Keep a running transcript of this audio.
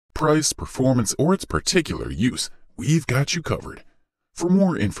price, performance, or its particular use, we've got you covered. For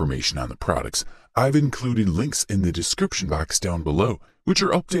more information on the products, I've included links in the description box down below, which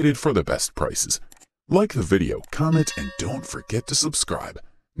are updated for the best prices. Like the video, comment, and don't forget to subscribe.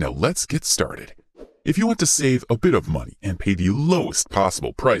 Now let's get started. If you want to save a bit of money and pay the lowest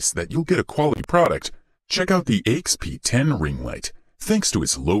possible price that you'll get a quality product, check out the AIXPI 10 Ring Light. Thanks to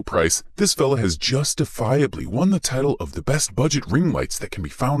its low price, this fella has justifiably won the title of the best budget ring lights that can be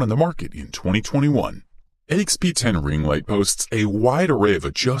found on the market in 2021. AIXPI 10 Ring Light boasts a wide array of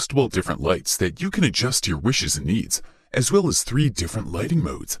adjustable different lights that you can adjust to your wishes and needs, as well as 3 different lighting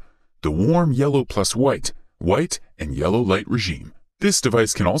modes: the warm yellow plus white, white, and yellow light regime. This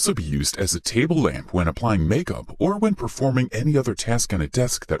device can also be used as a table lamp when applying makeup or when performing any other task on a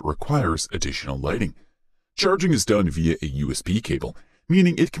desk that requires additional lighting. Charging is done via a USB cable,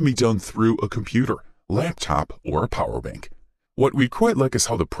 meaning it can be done through a computer, laptop, or a power bank. What we quite like is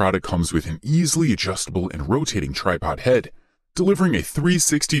how the product comes with an easily adjustable and rotating tripod head, delivering a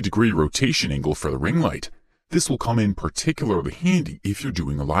 360-degree rotation angle for the ring light. This will come in particularly handy if you're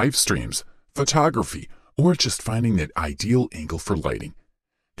doing live streams, photography, or just finding that ideal angle for lighting.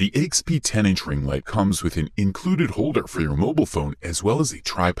 The AIXPI 10-inch ring light comes with an included holder for your mobile phone as well as a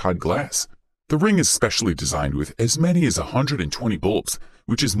tripod glass. The ring is specially designed with as many as 120 bulbs,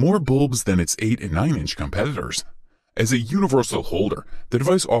 which is more bulbs than its 8 and 9-inch competitors. As a universal holder, the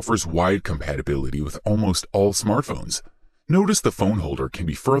device offers wide compatibility with almost all smartphones. Notice the phone holder can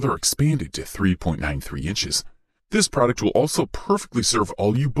be further expanded to 3.93 inches. This product will also perfectly serve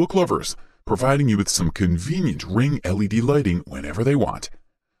all you book lovers, providing you with some convenient ring LED lighting whenever they want.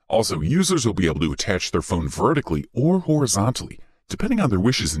 Also, users will be able to attach their phone vertically or horizontally, depending on their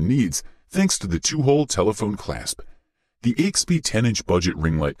wishes and needs, thanks to the 2-hole telephone clasp. The AIXPI 10-inch budget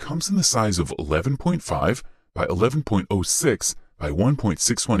ring light comes in the size of 11.5 by 11.06 by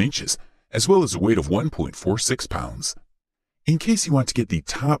 1.61 inches, as well as a weight of 1.46 pounds. In case you want to get the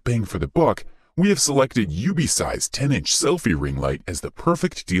top bang for the buck, we have selected UBeesize 10-inch Selfie Ring Light as the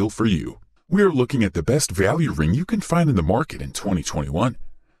perfect deal for you. We are looking at the best value ring you can find in the market in 2021.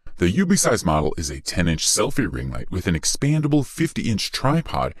 The UBeesize model is a 10-inch selfie ring light with an expandable 50-inch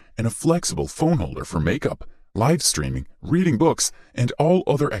tripod and a flexible phone holder for makeup, live streaming, reading books, and all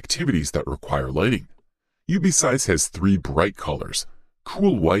other activities that require lighting. UBeesize has 3 bright colors: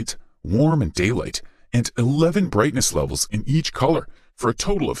 cool white, warm and daylight, and 11 brightness levels in each color for a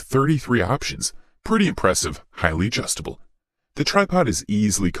total of 33 options. Pretty impressive, highly adjustable. The tripod is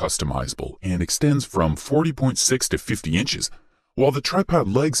easily customizable and extends from 40.6 to 50 inches, while the tripod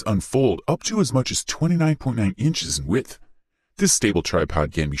legs unfold up to as much as 29.9 inches in width. This stable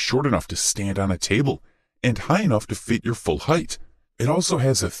tripod can be short enough to stand on a table and high enough to fit your full height. It also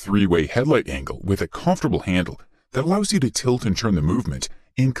has a 3-way headlight angle with a comfortable handle that allows you to tilt and turn the movement,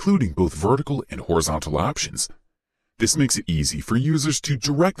 including both vertical and horizontal options. This makes it easy for users to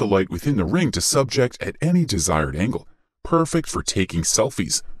direct the light within the ring to subject at any desired angle, perfect for taking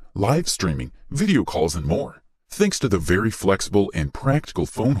selfies, live streaming, video calls, and more. Thanks to the very flexible and practical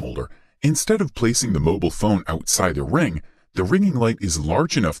phone holder, instead of placing the mobile phone outside the ringing light is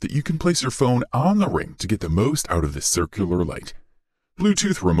large enough that you can place your phone on the ring to get the most out of the circular light.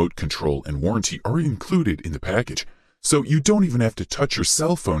 Bluetooth remote control and warranty are included in the package, so you don't even have to touch your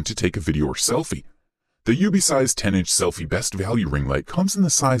cell phone to take a video or selfie. The UBeesize 10-inch Selfie Best Value Ring Light comes in the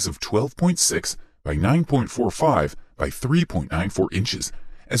size of 12.6 by 9.45 by 3.94 inches,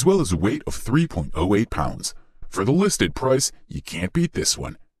 as well as a weight of 3.08 pounds. For the listed price, you can't beat this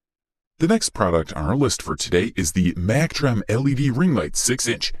one. The next product on our list for today is the MACTREM LED Ring Light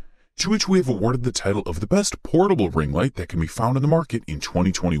 6-inch, to which we have awarded the title of the best portable ring light that can be found in the market in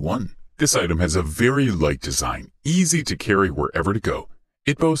 2021. This item has a very light design, easy to carry wherever to go.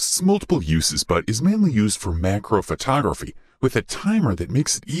 It boasts multiple uses but is mainly used for macro photography, with a timer that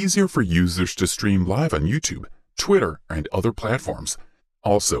makes it easier for users to stream live on YouTube, Twitter, and other platforms.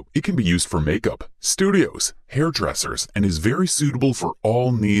 Also, it can be used for makeup, studios, hairdressers, and is very suitable for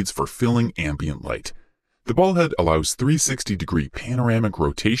all needs for filling ambient light. The ball head allows 360-degree panoramic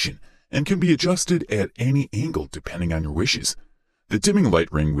rotation and can be adjusted at any angle depending on your wishes. The dimming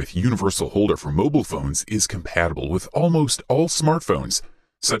light ring with universal holder for mobile phones is compatible with almost all smartphones,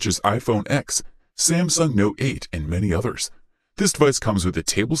 such as iPhone X, Samsung Note 8, and many others. This device comes with a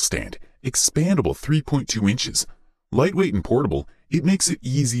table stand, expandable 3.2 inches. Lightweight and portable, it makes it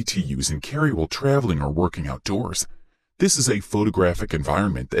easy to use and carry while traveling or working outdoors. This is a photographic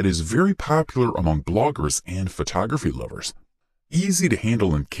environment that is very popular among bloggers and photography lovers. Easy to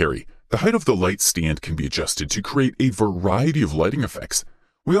handle and carry, the height of the light stand can be adjusted to create a variety of lighting effects.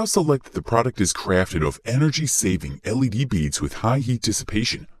 We also like that the product is crafted of energy-saving LED beads with high heat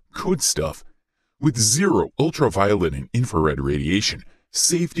dissipation, Good stuff. With zero ultraviolet and infrared radiation,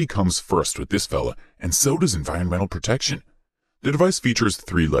 safety comes first with this fella, and so does environmental protection. The device features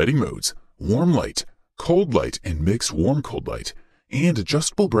 3 lighting modes: warm light, cold light, and mixed warm-cold light, and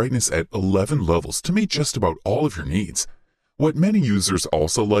adjustable brightness at 11 levels to meet just about all of your needs. What many users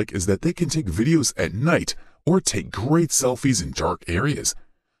also like is that they can take videos at night or take great selfies in dark areas.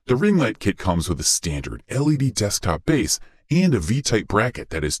 The Ring Light Kit comes with a standard LED desktop base and a V-type bracket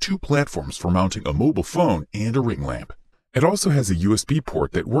that has 2 platforms for mounting a mobile phone and a ring lamp. It also has a USB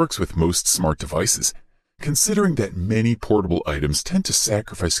port that works with most smart devices. Considering that many portable items tend to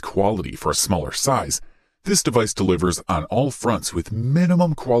sacrifice quality for a smaller size, this device delivers on all fronts with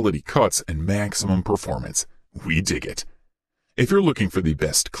minimum quality cuts and maximum performance. We dig it. If you're looking for the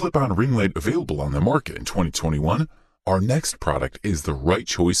best clip-on ring light available on the market in 2021, our next product is the right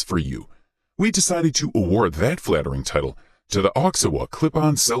choice for you. We decided to award that flattering title to the Auxiwa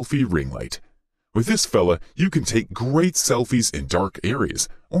clip-on Selfie Ring Light. With this fella, you can take great selfies in dark areas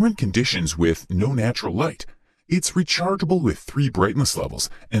or in conditions with no natural light. It's rechargeable with 3 brightness levels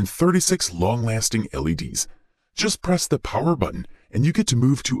and 36 long-lasting LEDs. Just press the power button and you get to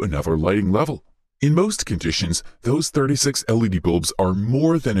move to another lighting level. In most conditions, those 36 LED bulbs are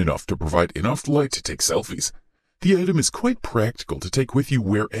more than enough to provide enough light to take selfies. The item is quite practical to take with you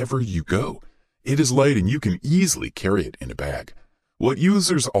wherever you go. It is light and you can easily carry it in a bag. What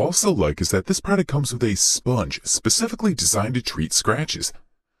users also like is that this product comes with a sponge specifically designed to treat scratches.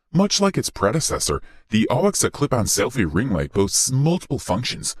 Much like its predecessor, the AIXPI clip-on Selfie Ring Light boasts multiple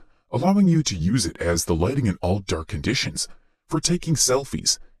functions, allowing you to use it as the lighting in all dark conditions, for taking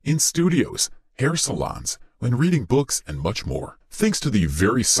selfies, in studios, hair salons, when reading books, and much more. Thanks to the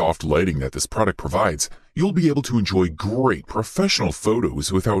very soft lighting that this product provides, you'll be able to enjoy great professional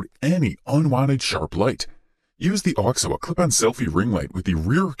photos without any unwanted sharp light. Use the Auxiwa clip-on Selfie Ring Light with the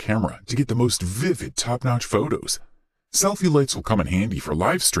rear camera to get the most vivid top-notch photos. Selfie lights will come in handy for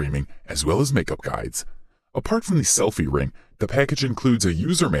live streaming as well as makeup guides. Apart from the selfie ring, the package includes a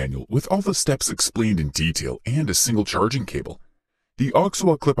user manual with all the steps explained in detail and a single charging cable. The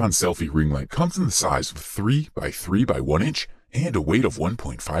Auxiwa clip-on Selfie Ring Light comes in the size of 3 by 3 by 1 inch and a weight of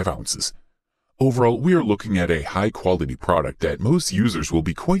 1.5 ounces. Overall, we are looking at a high-quality product that most users will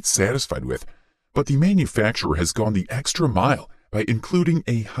be quite satisfied with, but the manufacturer has gone the extra mile by including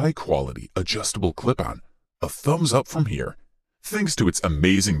a high-quality adjustable clip-on. A thumbs up from here. Thanks to its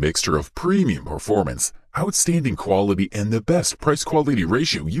amazing mixture of premium performance, outstanding quality, and the best price-quality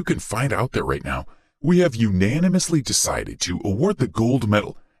ratio you can find out there right now, we have unanimously decided to award the gold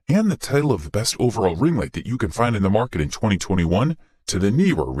medal and the title of the best overall ring light that you can find in the market in 2021 to the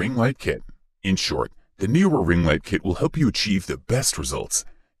Neewer Ring Light Kit. In short, the Neewer Ring Light Kit will help you achieve the best results.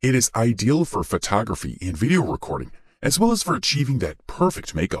 It is ideal for photography and video recording, as well as for achieving that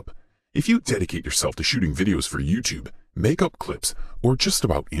perfect makeup. If you dedicate yourself to shooting videos for YouTube, makeup clips, or just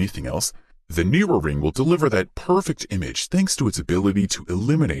about anything else, the Neewer Ring will deliver that perfect image thanks to its ability to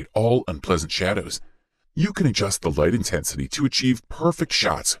eliminate all unpleasant shadows. You can adjust the light intensity to achieve perfect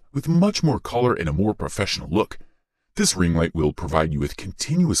shots with much more color and a more professional look. This ring light will provide you with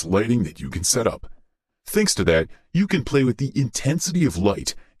continuous lighting that you can set up. Thanks to that, you can play with the intensity of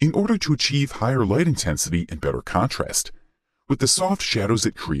light in order to achieve higher light intensity and better contrast. With the soft shadows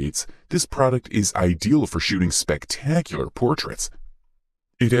it creates, this product is ideal for shooting spectacular portraits.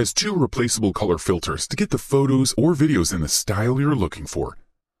 It has 2 replaceable color filters to get the photos or videos in the style you're looking for.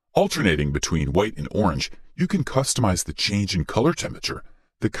 Alternating between white and orange, you can customize the change in color temperature.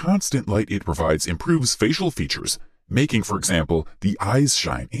 The constant light it provides improves facial features, making, for example, the eyes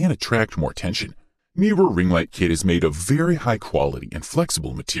shine and attract more attention. Neewer Ring Light Kit is made of very high quality and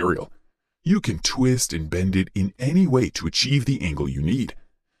flexible material. You can twist and bend it in any way to achieve the angle you need.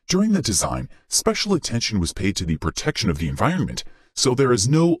 During the design, special attention was paid to the protection of the environment, so there is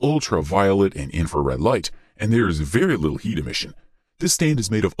no ultraviolet and infrared light, and there is very little heat emission. This stand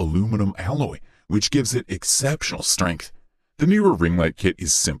is made of aluminum alloy, which gives it exceptional strength. The Neewer Ring Light Kit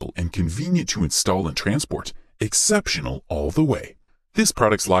is simple and convenient to install and transport, exceptional all the way. This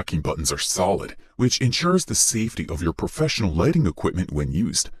product's locking buttons are solid, which ensures the safety of your professional lighting equipment when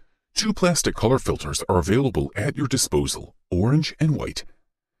used. 2 plastic color filters are available at your disposal, orange and white.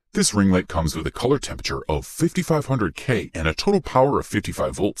 This ring light comes with a color temperature of 5500 K and a total power of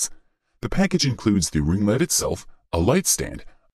 55 volts. The package includes the ring light itself, a light stand,